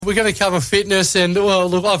We're going to cover fitness, and well,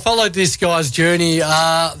 look, I followed this guy's journey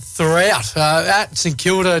throughout at St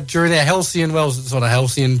Kilda during their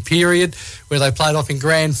halcyon period where they played off in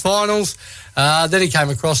grand finals. Then he came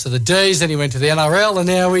across to the D's, then he went to the NRL, and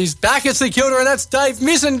now he's back at St Kilda, and that's Dave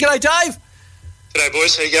Misson. G'day, Dave. G'day,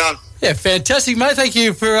 boys. How you going? Yeah, fantastic, mate. Thank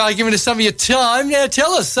you for giving us some of your time. Now,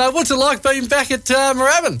 tell us, what's it like being back at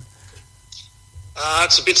Moorabbin?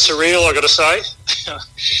 It's a bit surreal, I got to say.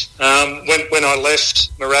 When I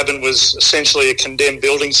left, Moorabbin was essentially a condemned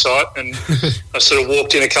building site, and I sort of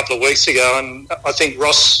walked in a couple of weeks ago, and I think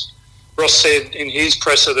Ross said in his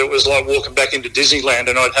presser that it was like walking back into Disneyland,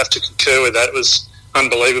 and I'd have to concur with that. It was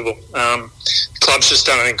unbelievable. The club's just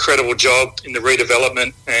done an incredible job in the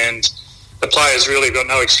redevelopment, and the players really got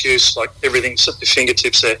no excuse. Like, everything's at their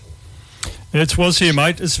fingertips there. It was here,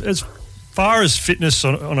 mate. As far as fitness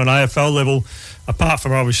on an AFL level, apart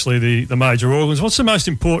from obviously the major organs, what's the most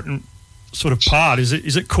important sort of part? Is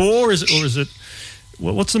it core?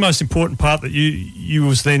 What's the most important part that you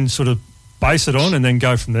was then sort of base it on and then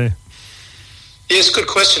go from there? Yeah, it's a good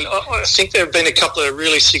question. I think there have been a couple of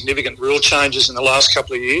really significant rule changes in the last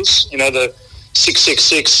couple of years. You know, the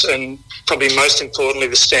 666 and probably most importantly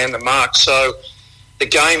the stand the mark. So the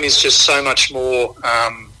game is just so much more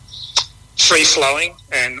free-flowing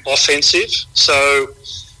and offensive. So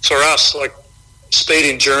for us, like, speed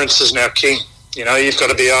endurance is now king. You know, you've got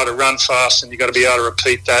to be able to run fast, and you've got to be able to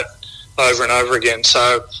repeat that over and over again.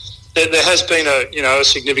 So there has been a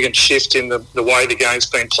significant shift in the way the game's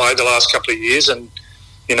been played the last couple of years, and,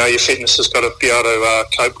 you know, your fitness has got to be able to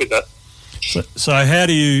cope with that. So how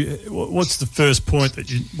do you, what's the first point that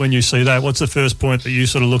when you see that, what's the first point that you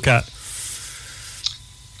sort of look at?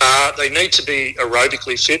 They need to be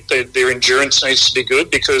aerobically fit. Their endurance needs to be good,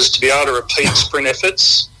 because to be able to repeat sprint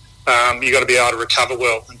efforts, you've got to be able to recover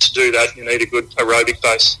well, and to do that you need a good aerobic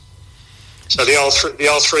base. So the old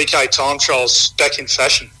 3K time trial's back in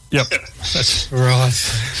fashion. Yep, that's right.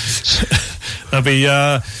 I'll be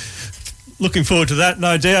looking forward to that,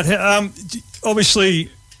 no doubt. Obviously,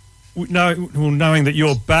 knowing that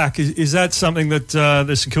you're back, is that something that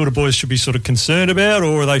the St Kilda boys should be sort of concerned about,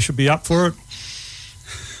 or they should be up for it?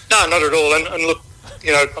 No, not at all. And look,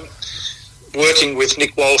 you know, I'm working with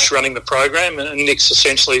Nick Walsh running the program, and Nick's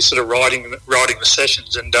essentially sort of riding the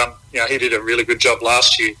sessions, and you know, he did a really good job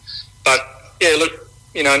last year. But yeah, look,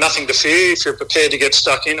 you know, nothing to fear. If you're prepared to get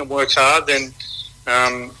stuck in and work hard, then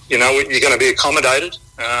you know, you're going to be accommodated.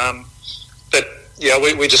 But yeah,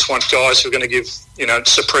 we just want guys who are going to give, you know,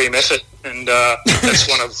 supreme effort, and that's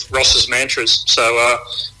one of Ross's mantras. So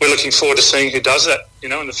we're looking forward to seeing who does that, you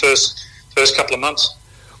know, in the first couple of months.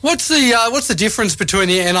 What's the difference between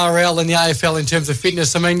the NRL and the AFL in terms of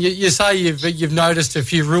fitness? I mean, you say you've noticed a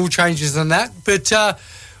few rule changes in that, but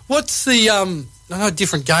what's the I know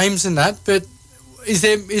different games in that, but is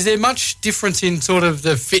there much difference in sort of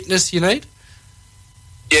the fitness you need?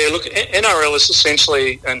 Yeah, look, NRL is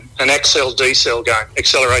essentially an accel-decel game,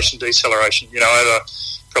 acceleration-deceleration, you know, over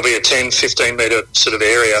probably a 10, 15-metre sort of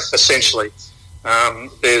area, essentially.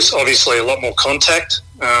 There's obviously a lot more contact,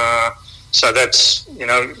 so that's, you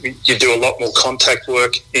know, you do a lot more contact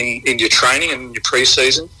work in your training and your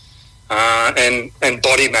pre-season, and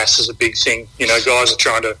body mass is a big thing. You know, guys are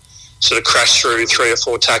trying to sort of crash through 3 or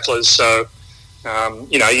 4 tacklers, so,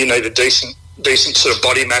 you know, you need a decent sort of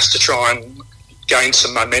body mass to try and gain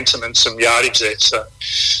some momentum and some yardage there. So,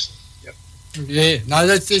 yeah, no,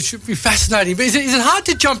 it should be fascinating. But is it hard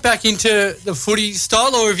to jump back into the footy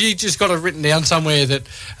style, or have you just got it written down somewhere that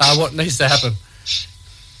what needs to happen?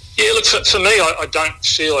 Yeah, look, for me, I don't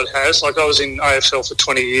feel it has. Like, I was in AFL for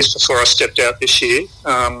 20 years before I stepped out this year.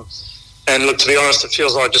 And look, to be honest, it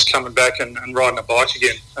feels like just coming back and riding a bike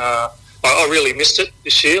again. I really missed it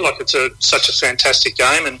this year. Like, it's such a fantastic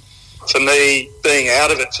game, and for me, being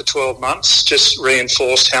out of it for 12 months just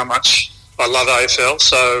reinforced how much I love AFL.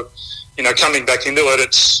 So, you know, coming back into it,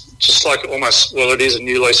 it's just like almost, well, it is a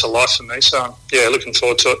new lease of life for me. So, yeah, looking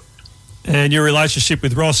forward to it. And your relationship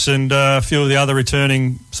with Ross and a few of the other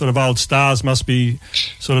returning sort of old stars must be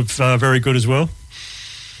sort of very good as well.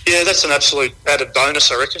 Yeah, that's an absolute added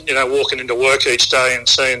bonus, I reckon, you know, walking into work each day and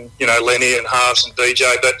seeing, you know, Lenny and Harves and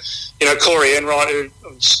BJ. But, you know, Corey Enright, who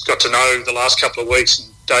I've just got to know the last couple of weeks, and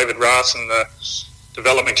David Rath and the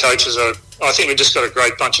development coaches, I think we've just got a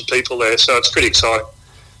great bunch of people there, so it's pretty exciting.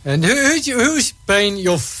 And who's been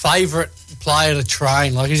your favourite player to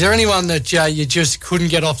train? Like, is there anyone that you just couldn't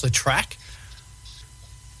get off the track?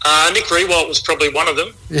 Nick Riewoldt was probably one of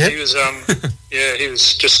them. Yeah. He was, he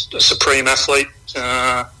was just a supreme athlete.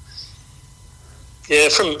 From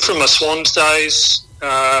my Swans days,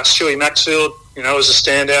 Stewie Maxfield, was a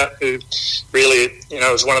standout who really,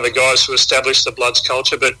 was one of the guys who established the Bloods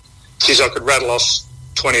culture. But, geez, I could rattle off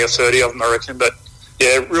 20 or 30 of them, I reckon. But,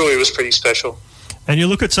 yeah, Rui was pretty special. And you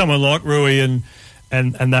look at someone like Rui and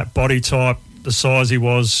that body type, the size he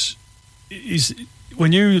was,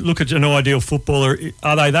 when you look at an ideal footballer,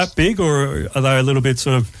 are they that big, or are they a little bit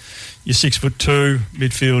sort of your 6'2"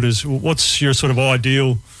 midfielders? What's your sort of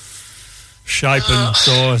ideal shape and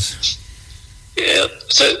size? Yeah,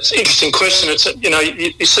 it's an interesting question. It's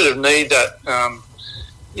you sort of need that.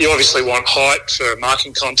 You obviously want height for a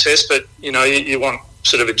marking contest, but you want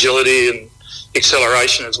sort of agility and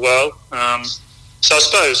acceleration as well. So I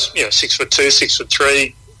suppose 6'2",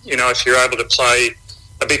 6'3". If you're able to play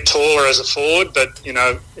a bit taller as a forward, but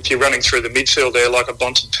if you're running through the midfield there like a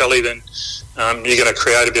Bontempelli, then you're going to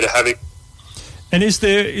create a bit of havoc. And is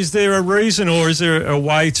there a reason, or is there a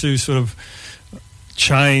way to sort of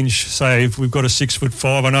change? Say, if we've got a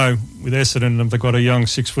 6'5", I know with Essendon they've got a young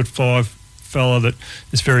 6'5" fella that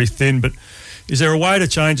is very thin, but is there a way to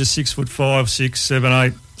change a 6'5", 6, 7,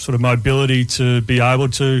 8 sort of mobility to be able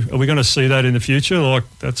to? Are we going to see that in the future, like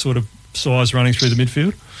that sort of size running through the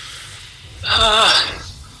midfield?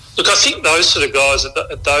 Look, I think those sort of guys at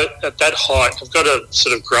that height have got to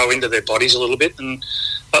sort of grow into their bodies a little bit. And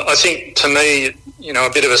I think, to me, a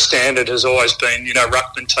bit of a standard has always been,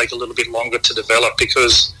 ruckmen take a little bit longer to develop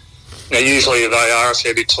because, usually they are a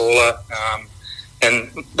fair bit taller,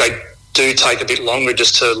 and they do take a bit longer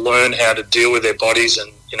just to learn how to deal with their bodies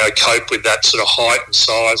and, cope with that sort of height and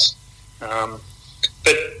size.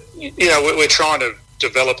 But, we're trying to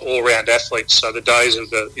develop all-round athletes. So the days of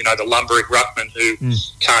the lumbering ruckman who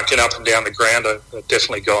can't get up and down the ground are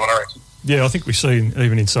definitely gone, I reckon. Yeah, I think we see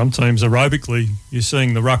even in some teams aerobically, you're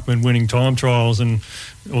seeing the ruckman winning time trials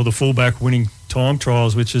or the fullback winning time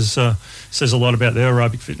trials, which is says a lot about their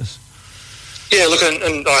aerobic fitness. Yeah, look,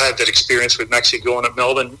 and I had that experience with Maxie Gawn at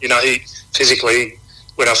Melbourne. He physically,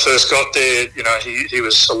 when I first got there, he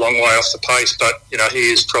was a long way off the pace, but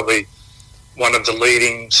he is probably one of the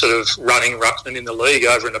leading sort of running ruckmen in the league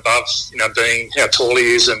over and above, being how tall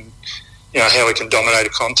he is and, how he can dominate a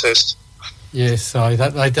contest. Yeah, so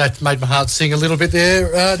that made my heart sing a little bit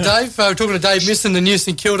there, Dave. We're talking to Dave Misson, the new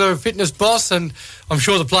St Kilda fitness boss, and I'm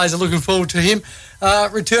sure the players are looking forward to him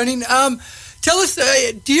returning. Tell us,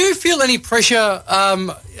 do you feel any pressure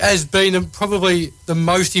as being probably the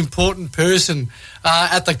most important person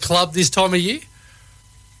at the club this time of year?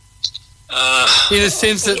 In a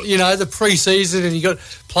sense that, the pre-season and you got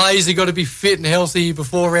players that got to be fit and healthy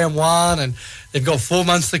before round one and they've got 4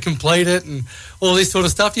 months to complete it and all this sort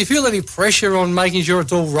of stuff. Do you feel any pressure on making sure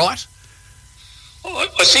it's all right?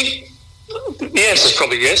 I think the answer is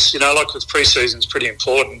probably yes. Because pre-season is pretty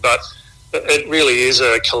important, but it really is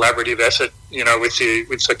a collaborative effort, with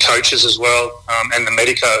the coaches as well and the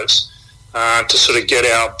medicos to sort of get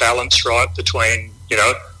our balance right between,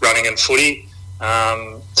 running and footy.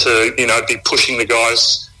 To be pushing the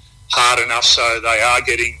guys hard enough so they are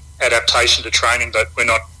getting adaptation to training, but we're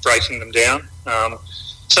not breaking them down.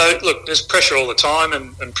 So look, there's pressure all the time,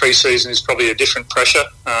 and pre-season is probably a different pressure.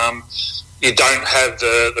 You don't have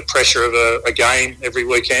the pressure of a game every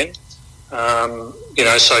weekend, so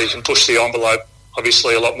you can push the envelope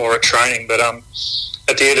obviously a lot more at training. But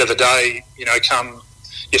at the end of the day, come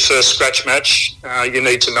your first scratch match, you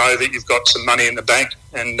need to know that you've got some money in the bank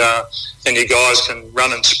and your guys can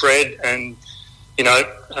run and spread and,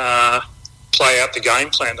 play out the game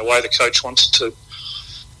plan the way the coach wants it to.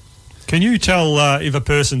 Can you tell if a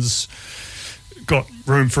person's got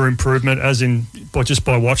room for improvement, as in just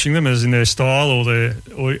by watching them, as in their style, or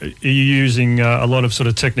are you using a lot of sort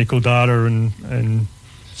of technical data and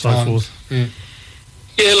so forth?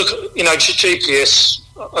 Yeah, look, GPS,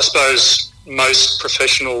 I suppose most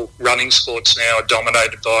professional running sports now are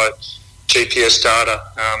dominated by GPS data.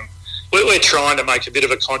 We're trying to make a bit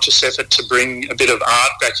of a conscious effort to bring a bit of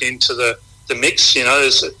art back into the mix.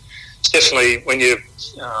 It's definitely when you're,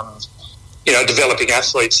 developing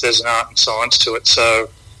athletes, there's an art and science to it. So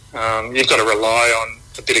you've got to rely on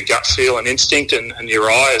a bit of gut feel and instinct and your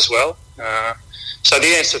eye as well. So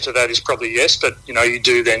the answer to that is probably yes, but, you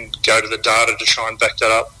do then go to the data to try and back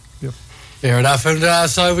that up. Yep. Fair enough. And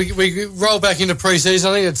so we roll back into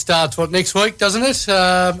pre-season. I think it starts, next week, doesn't it?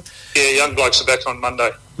 Yeah, young blokes are back on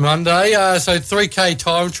Monday. So 3K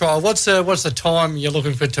time trial. What's the time you're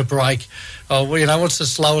looking for to break? What's the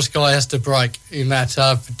slowest guy has to break in that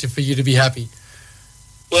for you to be happy?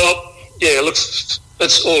 Well, yeah, look,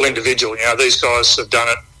 it's all individual. These guys have done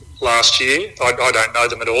it last year. I don't know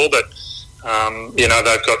them at all, but,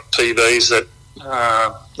 they've got PBs that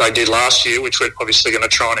they did last year, which we're obviously going to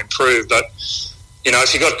try and improve. But,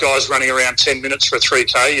 if you've got guys running around 10 minutes for a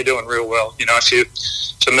 3K, you're doing real well.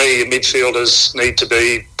 For me, your midfielders need to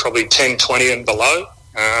be probably 10, 20 and below.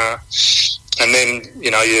 And then,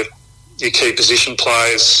 your key position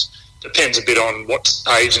players, depends a bit on what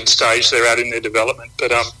age and stage they're at in their development.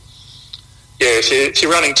 But, if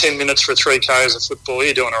you're running 10 minutes for a 3K as a footballer,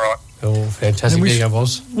 you're doing all right. Oh, fantastic thing I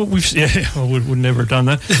was. Would never have done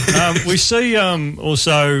that. We see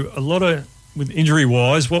also a lot of, with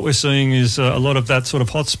injury-wise, what we're seeing is a lot of that sort of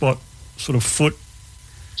hotspot sort of foot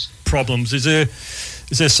problems. Is there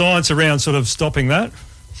science around sort of stopping that?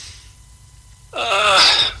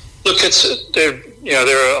 Look,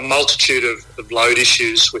 there are a multitude of load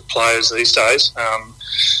issues with players these days.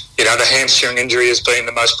 The hamstring injury has been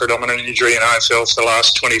the most predominant injury in AFL for the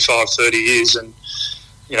last 25, 30 years. And,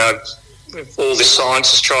 all this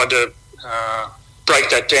science has tried to break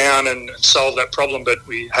that down and solve that problem, but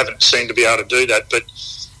we haven't seemed to be able to do that. But,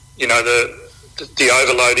 the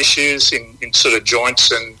overload issues in sort of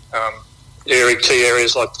joints and key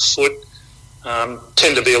areas like the foot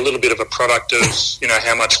tend to be a little bit of a product of,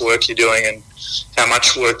 how much work you're doing and how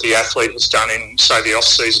much work the athlete has done in, say, the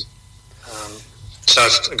off-season. So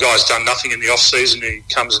if a guy's done nothing in the off-season, he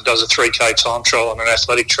comes and does a 3K time trial on an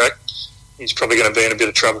athletic track, he's probably going to be in a bit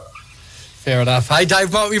of trouble. Fair enough. Hey,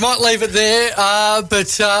 Dave, we might leave it there,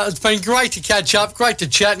 but it's been great to catch up, great to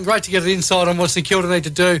chat, and great to get an insight on what St Kilda need to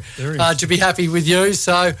do to be happy with you.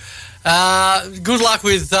 So good luck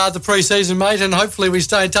with the pre-season, mate, and hopefully we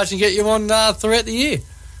stay in touch and get you on throughout the year.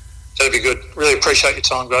 That'd be good. Really appreciate your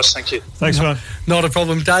time, guys. Thank you. Thanks, mate. Not a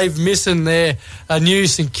problem. Dave Misson there, new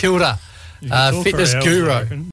St Kilda fitness guru.